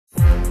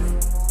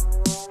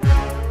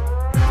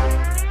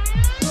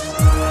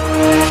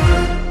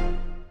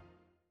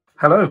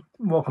Hello,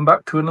 welcome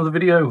back to another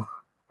video.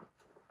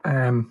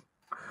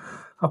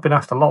 I've been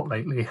asked a lot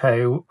lately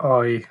how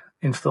I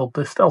installed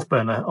the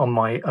Stealthburner on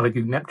my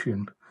Elegoo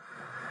Neptune.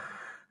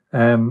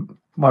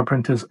 My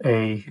printer's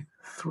a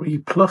 3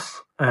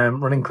 Plus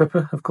running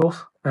clipper, of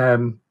course,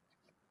 and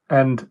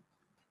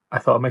I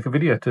thought I'd make a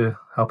video to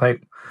help out.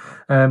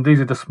 These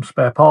are just some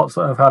spare parts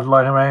that I've had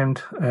lying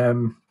around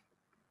that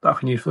I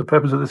can use for the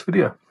purpose of this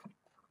video.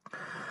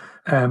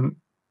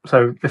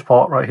 So this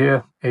part right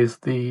here is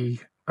the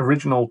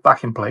original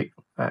backing plate.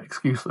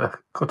 Excuse the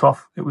cut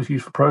off, it was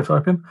used for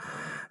prototyping.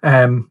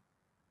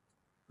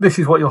 This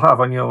is what you'll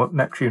have on your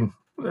Neptune,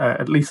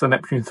 at least the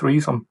Neptune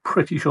 3s. I'm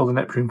pretty sure the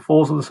Neptune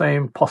 4s are the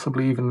same,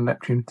 possibly even the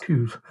Neptune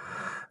 2s.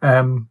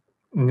 And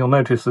you'll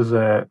notice there's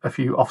a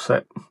few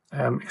offset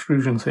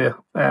extrusions here.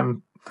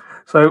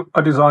 So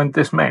I designed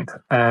this mount.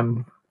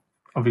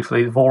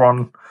 Obviously the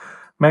Voron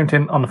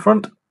mounting on the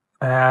front,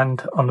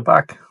 and on the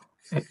back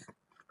it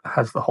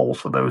has the holes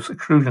for those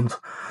extrusions.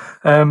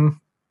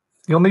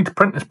 You'll need to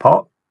print this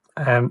part.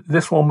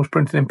 This one was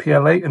printed in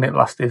PLA and it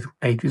lasted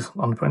ages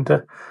on the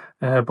printer,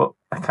 but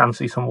I can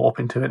see some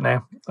warping to it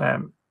now.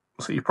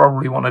 So you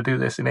probably want to do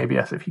this in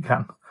ABS if you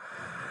can.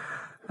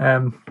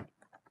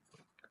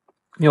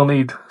 You'll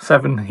need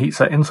 7 heat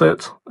set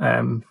inserts.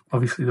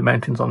 Obviously the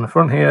mounting's on the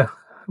front here,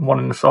 one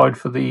in the side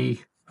for the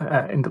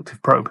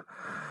inductive probe.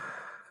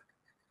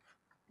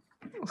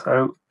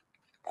 So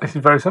this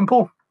is very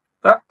simple.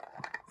 That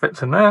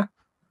fits in there,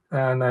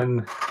 and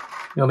then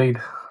you'll need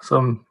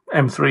some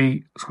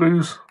M3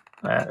 screws.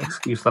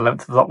 Excuse the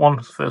length of that one,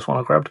 it's the first one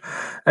I grabbed.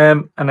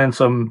 And then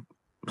some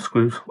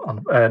screws,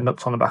 on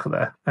nuts on the back of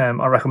there.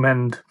 I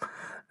recommend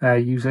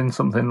using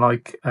something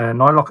like a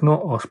nylock nut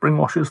or spring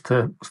washers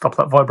to stop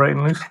that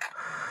vibrating loose.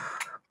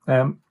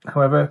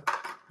 However,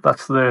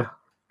 that's the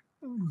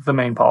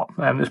main part.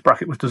 This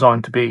bracket was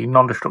designed to be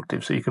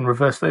non-destructive, so you can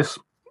reverse this,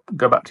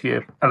 go back to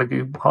your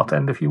Elegoo hot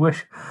end if you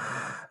wish.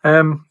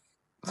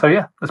 So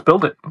yeah, let's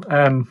build it.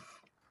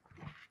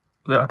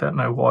 I don't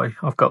know why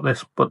I've got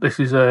this, but this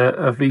is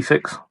a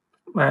V6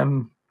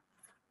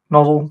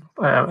 nozzle,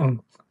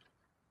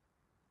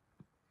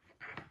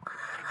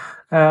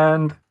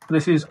 and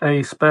this is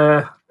a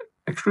spare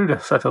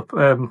extruder setup,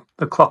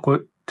 the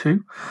Clockwork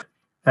 2,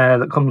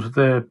 that comes with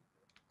the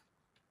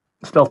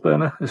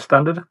Stealthburner as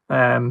standard.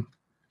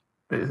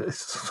 There's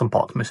some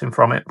parts missing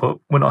from it, but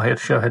we're not here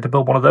to show how to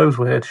build one of those,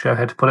 we're here to show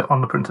how to put it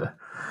on the printer.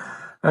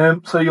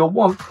 So you'll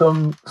want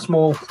some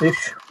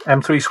small-ish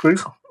M3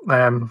 screws.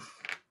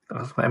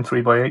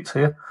 M3 by 8s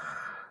here,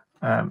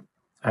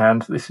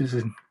 and this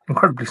is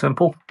incredibly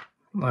simple.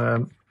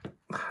 Let's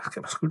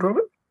get my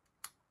screwdriver.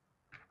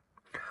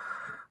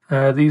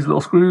 These little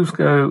screws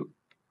go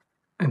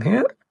in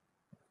here,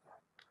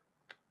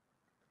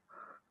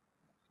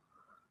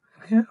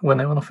 when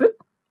they want to fit.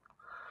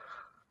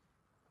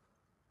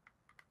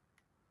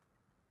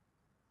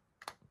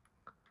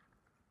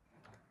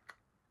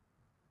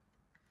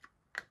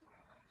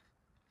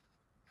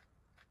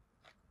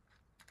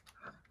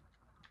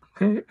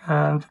 Okay,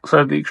 and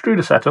so the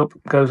extruder setup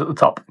goes at the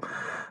top,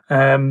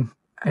 in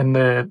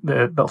the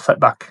little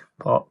setback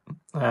part.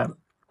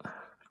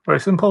 Very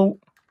simple.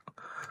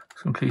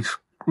 Simply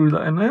screw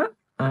that in there,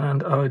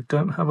 and I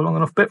don't have a long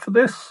enough bit for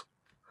this.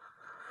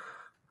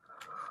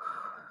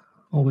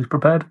 Always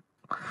prepared.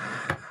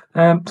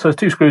 So there's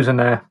 2 screws in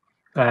there,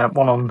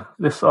 one on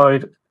this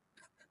side,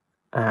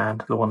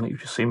 and the one that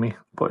you've just seen me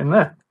put in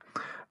there.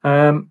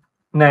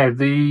 Now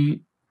the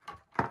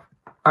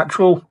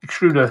actual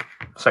extruder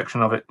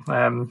section of it,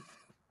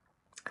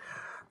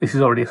 this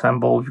is already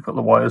assembled. You've got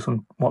the wires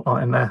and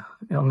whatnot in there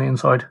on the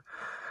inside.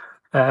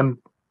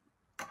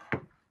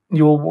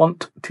 You'll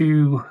want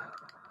to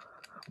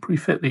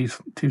pre-fit these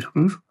 2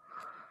 screws,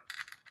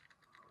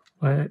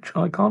 which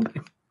I can't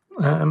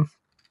do.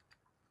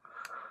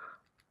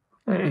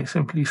 They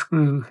simply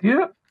screw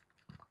here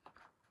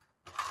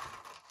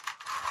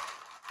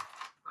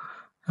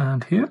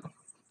and here.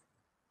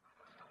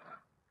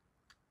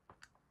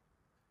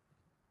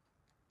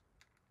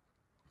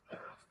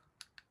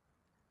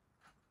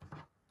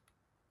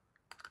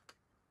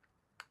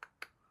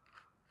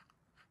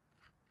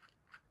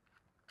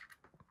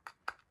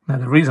 Now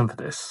the reason for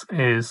this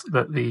is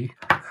that the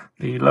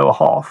lower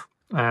half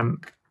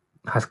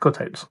has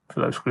cutouts for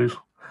those screws,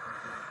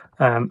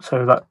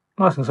 so that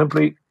nice and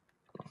simply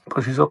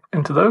pushes up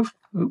into those.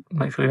 Ooh,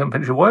 make sure you don't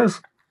pinch your wires.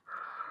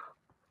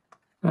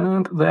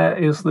 And there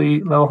is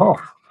the lower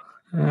half,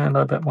 and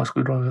I bet my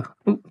screwdriver,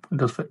 it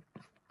does fit.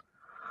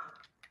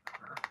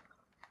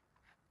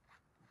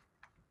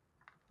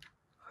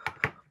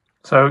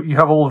 So you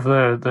have all of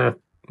the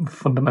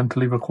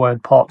fundamentally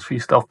required parts for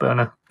your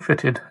Stealthburner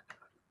fitted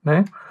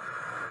now.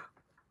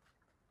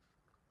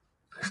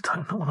 Let's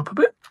tighten that one up a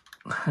bit.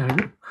 There we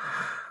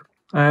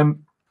go.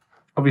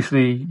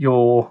 Obviously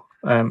your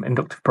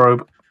inductive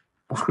probe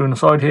will screw on the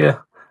side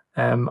here.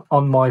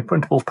 On my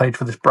printables page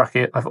for this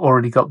bracket, I've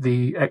already got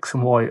the X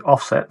and Y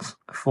offsets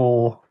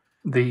for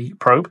the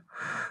probe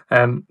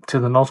to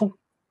the nozzle.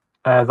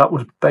 That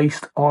was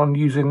based on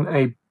using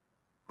a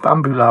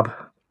Bamboo Lab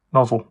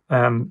nozzle,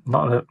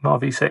 not a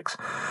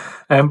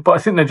V6. But I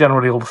think they're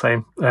generally all the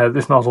same.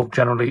 This nozzle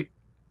generally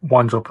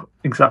winds up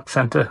exact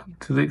centre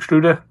to the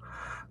extruder,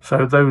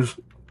 so those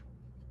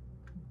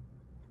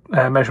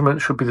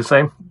measurements should be the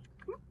same.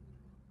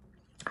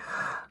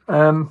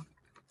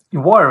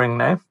 Your wiring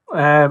now.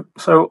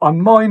 So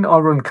on mine, I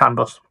run CAN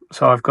bus.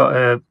 So I've got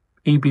a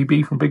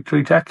EBB from Big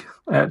Tree Tech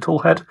tool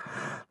head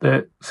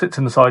that sits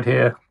in the side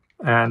here,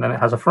 and then it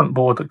has a front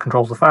board that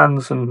controls the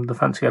fans and the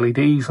fancy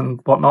LEDs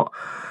and whatnot.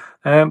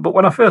 But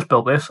when I first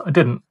built this, I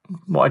didn't.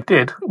 What I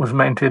did was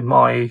mounted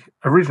my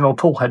original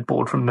tool head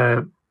board from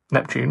the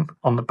Neptune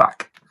on the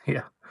back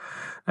here,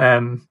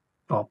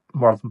 well,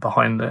 rather than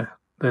behind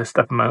the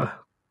stepper motor.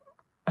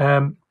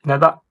 Now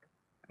that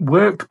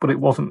worked, but it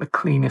wasn't the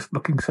cleanest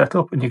looking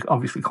setup, and you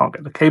obviously can't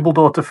get the cable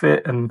door to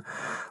fit and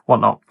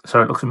whatnot,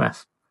 so it looks a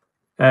mess.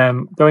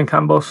 Going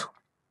CAN bus,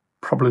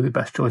 probably the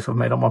best choice I've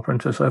made on my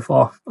printer so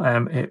far.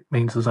 It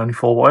means there's only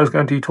 4 wires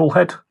going to your tool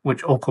head,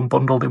 which all come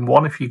bundled in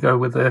one if you go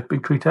with a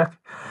Big Tree Tech,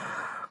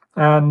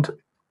 and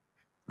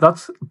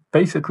that's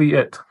basically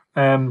it.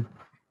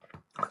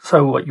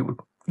 So what you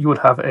would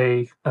have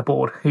a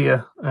board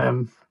here,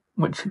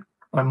 which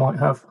I might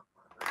have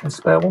a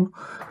spare one.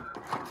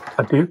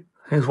 I do.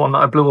 Here's one that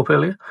I blew up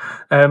earlier.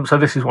 So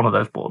this is one of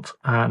those boards,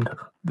 and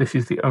this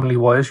is the only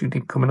wires you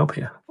need coming up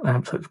here.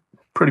 So it's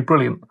pretty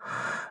brilliant.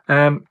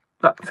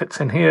 That fits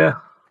in here.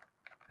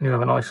 You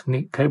have a nice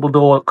neat cable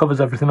door, it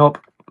covers everything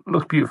up,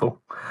 looks beautiful.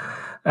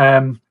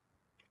 And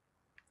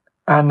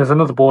there's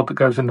another board that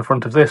goes in the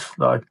front of this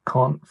that I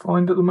can't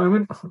find at the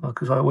moment,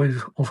 because I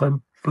always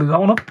also blew that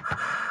one up.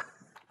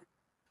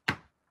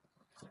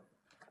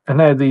 And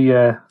now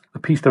the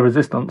piece de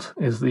resistance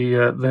is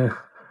the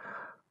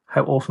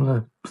how awesome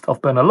the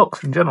Stealthburner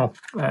looks in general.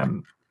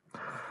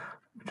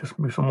 Just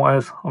move some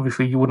wires.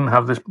 Obviously you wouldn't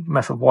have this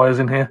mess of wires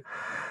in here.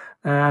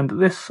 And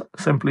this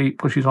simply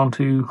pushes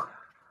onto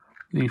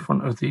the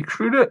front of the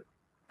extruder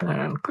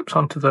and clips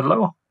onto the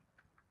lower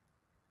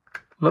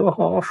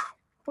half.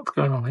 What's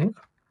going on here?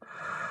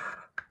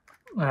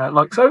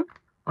 Like so.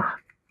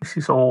 This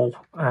is all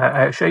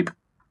out of shape,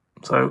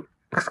 so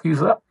excuse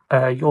that.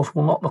 Yours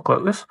will not look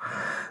like this.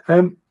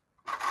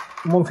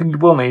 One thing you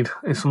will need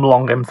is some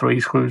long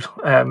M3 screws.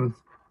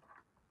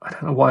 I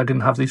don't know why I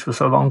didn't have these for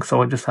so long,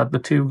 so I just had the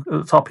 2 at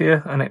the top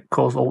here, and it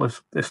caused all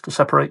this to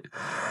separate.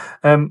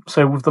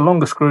 So with the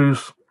longer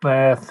screws,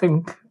 I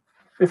think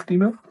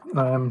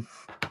 50mm.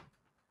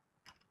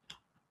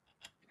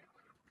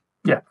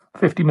 Yeah,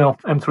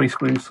 50mm M3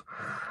 screws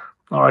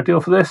are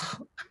ideal for this,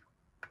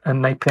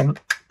 and they pin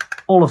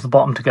all of the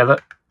bottom together.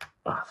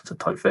 It's a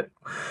tight fit,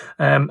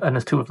 and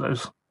there's 2 of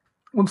those.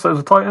 Once those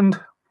are tightened,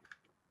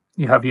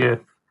 you have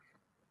your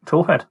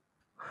tool head.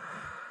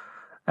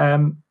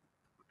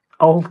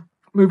 I'll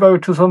move over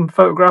to some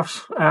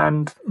photographs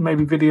and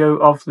maybe video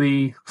of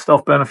the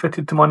Stealthburner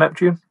fitted to my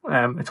Neptune.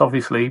 It's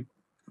obviously a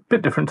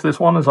bit different to this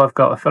one, as I've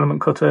got a filament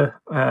cutter,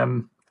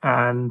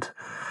 and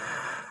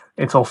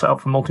it's all set up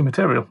for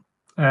multi-material,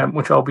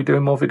 which I'll be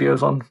doing more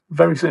videos on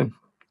very soon.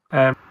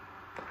 So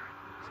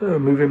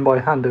moving by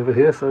hand over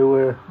here,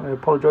 so I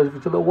apologise if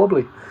it's a little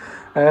wobbly.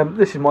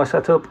 This is my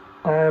setup.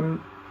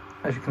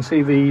 As you can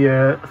see,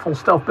 the full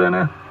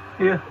Stealthburner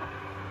here.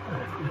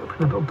 If we open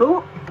the little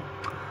door,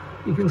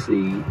 you can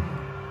see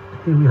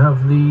here we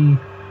have the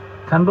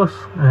CAN bus,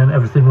 and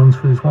everything runs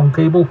through this one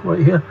cable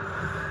right here.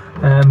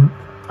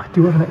 I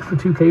do have an extra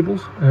 2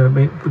 cables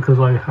because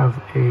I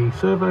have a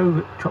servo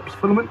that chops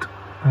filament.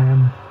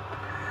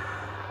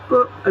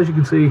 But as you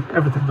can see,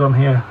 everything's on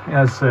here. It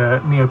has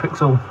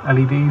NeoPixel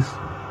LEDs.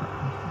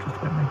 Just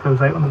about to make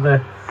those out under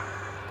there.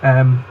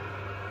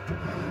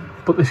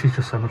 But this is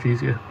just so much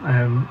easier.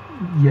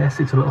 Yes,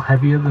 it's a little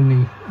heavier than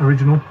the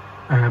original,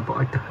 but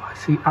I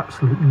see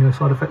absolutely no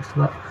side effects to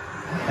that.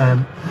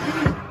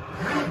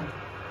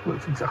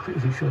 Works exactly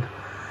as it should.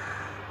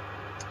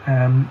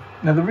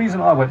 Now the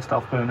reason I went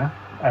Stealthburner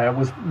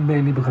was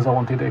mainly because I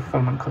wanted a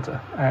filament cutter.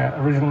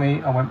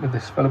 Originally I went with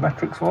this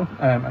Philometrics one,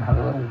 and had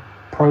a little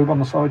probe on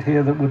the side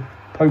here that would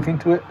poke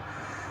into it.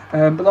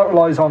 But that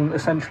relies on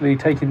essentially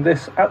taking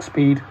this at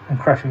speed and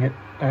crashing it,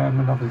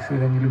 and obviously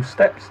then you lose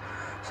steps.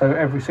 So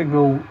every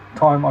single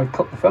time I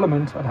cut the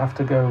filament, I'd have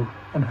to go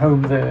and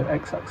home the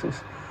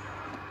x-axis.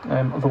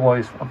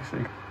 Otherwise,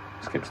 obviously,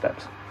 skip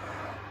steps.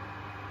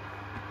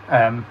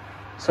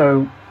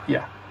 So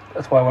yeah,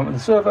 that's why I went with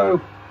the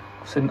servo.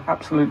 Seen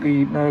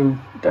absolutely no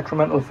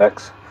detrimental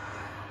effects.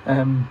 As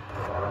you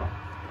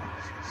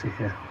can see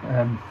here,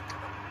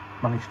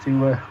 managed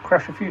to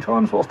crash a few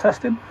times whilst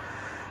testing.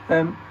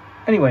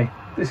 Anyway,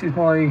 this is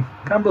my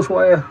CAN bus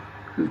wire.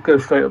 It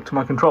goes straight up to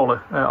my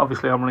controller.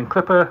 Obviously I'm running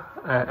Clipper,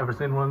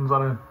 everything runs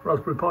on a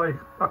Raspberry Pi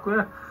back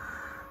there,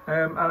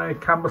 and a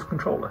CAN bus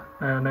controller.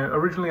 Now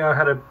originally I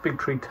had a Big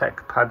Tree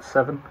Tech Pad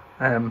 7,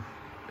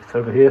 it's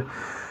over here.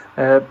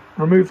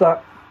 Removed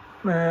that,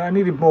 I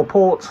needed more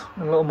ports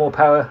and a little more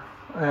power,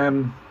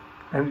 and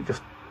it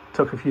just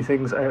took a few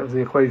things out of the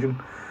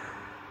equation.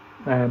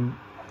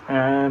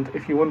 And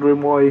if you're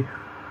wondering why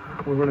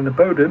we're running a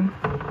Bowden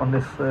on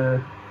this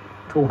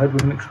tool head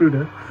with an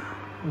extruder,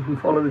 if we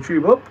follow the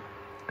tube up,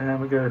 and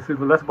we go through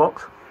the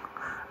letterbox.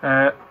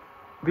 The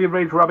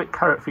Enraged Rabbit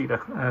Carrot Feeder,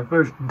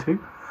 version 2,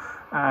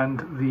 and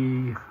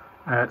the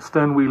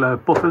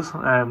Sternwheeler buffers.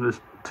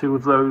 There's 2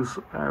 of those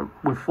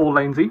with 4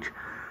 lanes each.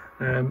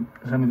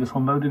 There's only this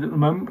one loaded at the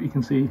moment, but you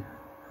can see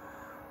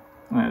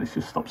this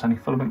just stops any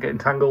filament getting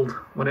tangled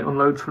when it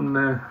unloads from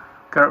the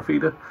carrot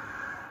feeder.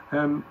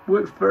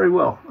 Works very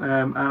well,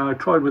 and I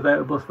tried without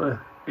a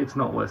buffer. It's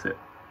not worth it.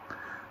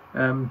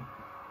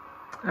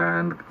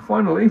 And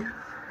finally,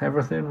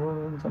 everything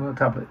runs on a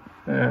tablet.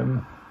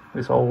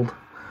 This old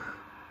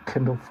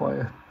Kindle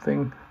Fire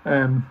thing,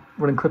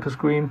 running Clipper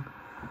screen.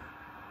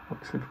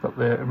 Obviously we've got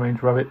the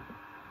Enraged Rabbit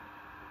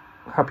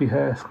happy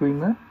hair screen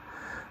there.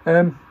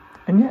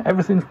 And yeah,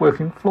 everything's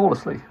working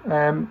flawlessly.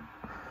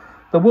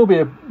 There will be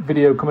a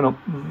video coming up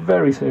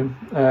very soon,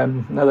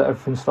 now that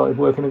everything's started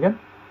working again,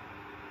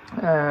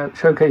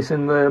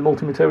 showcasing the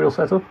multi-material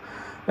setup.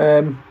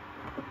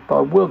 But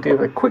I will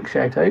give a quick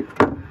shout out,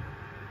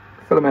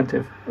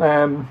 Filamentive.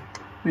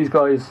 These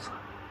guys,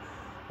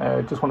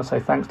 just want to say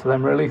thanks to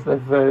them really.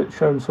 They've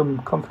shown some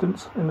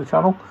confidence in the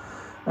channel,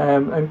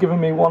 and given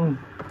me one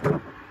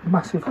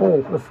massive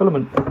haul of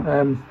filament,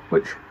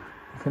 which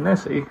you can now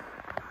see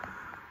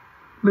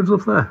lives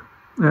up there.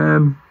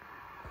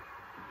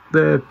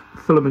 The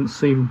filaments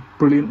seem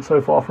brilliant so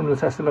far from the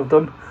testing I've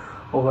done,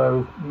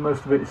 although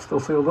most of it is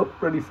still sealed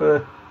up, ready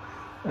for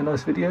a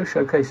nice video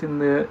showcasing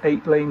the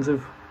 8 lanes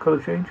of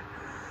colour change.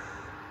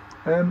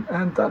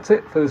 And that's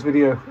it for this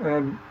video.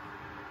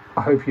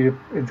 I hope you're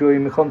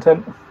enjoying the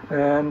content,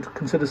 and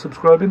consider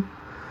subscribing,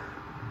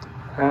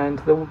 and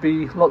there will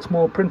be lots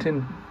more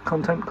printing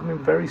content coming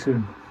very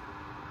soon.